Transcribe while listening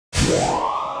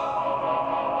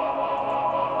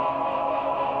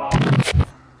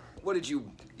What did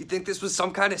you think this was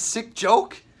some kind of sick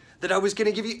joke? That I was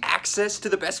gonna give you access to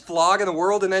the best vlog in the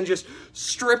world and then just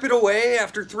strip it away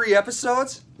after 3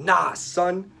 episodes? Nah,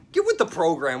 son. Get with the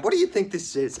program. What do you think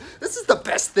this is? This is the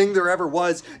best thing there ever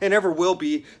was and ever will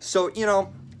be. So, you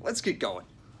know, let's get going.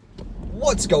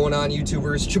 What's going on,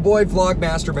 YouTubers? It's your boy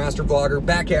Vlogmaster, Master Vlogger,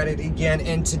 back at it again.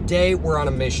 And today we're on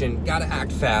a mission. Gotta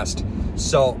act fast.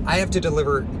 So I have to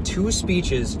deliver 2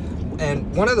 speeches.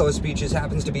 And one of those speeches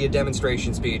happens to be a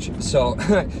demonstration speech. So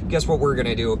guess what we're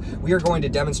gonna do? We are going to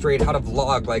demonstrate how to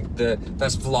vlog like the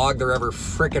best vlog there ever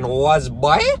frickin' was,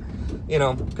 boy. You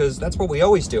know, because that's what we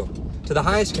always do. To the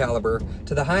highest caliber,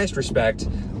 to the highest respect.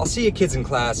 I'll see you kids in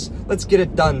class. Let's get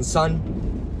it done, son.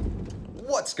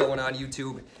 What's going on,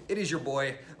 YouTube? It is your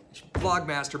boy,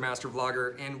 Vlogmaster, Master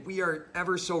Vlogger, and we are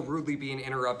ever so rudely being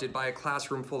interrupted by a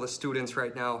classroom full of students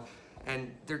right now.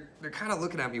 And they're kind of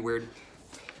looking at me weird.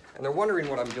 And they're wondering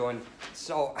what I'm doing,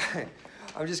 so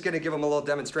I'm just gonna give them a little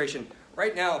demonstration.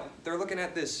 Right now, they're looking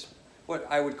at this, what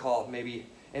I would call maybe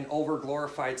an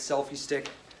over-glorified selfie stick,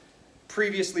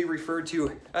 previously referred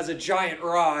to as a giant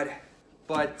rod,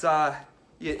 but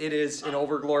it is an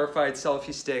over-glorified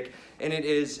selfie stick, and it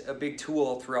is a big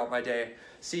tool throughout my day.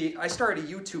 See, I started a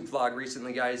YouTube vlog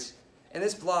recently, guys, and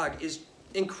this vlog is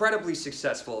incredibly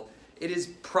successful. It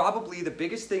is probably the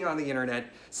biggest thing on the internet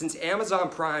since Amazon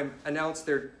Prime announced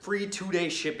their free 2-day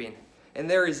shipping. And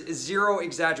there is zero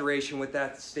exaggeration with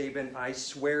that statement, I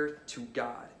swear to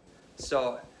God.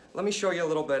 So let me show you a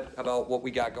little bit about what we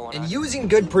got going on. And using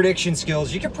good prediction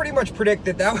skills, you can pretty much predict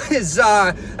that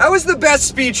that was the best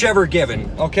speech ever given,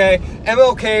 okay?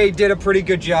 MLK did a pretty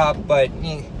good job, but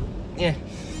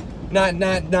Not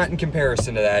in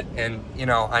comparison to that. And you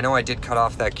know I did cut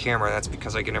off that camera. That's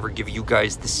because I can never give you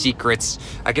guys the secrets.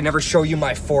 I can never show you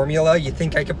my formula. You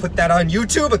think I could put that on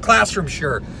YouTube? A classroom,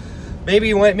 sure.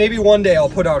 Maybe one day I'll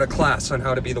put out a class on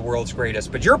how to be the world's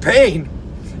greatest, but you're paying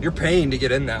to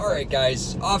get in that. All right,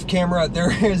 guys, off camera, there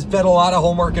has been a lot of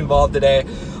homework involved today.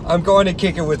 I'm going to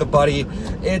kick it with a buddy.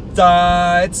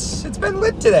 It's been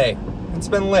lit today. It's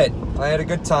been lit. I had a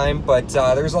good time, but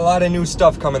there's a lot of new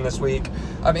stuff coming this week.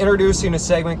 I'm introducing a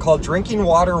segment called Drinking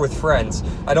Water with Friends.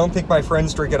 I don't think my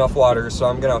friends drink enough water, so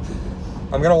I'm gonna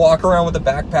walk around with a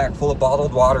backpack full of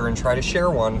bottled water and try to share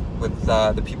one with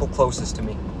the people closest to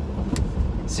me.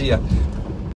 See ya.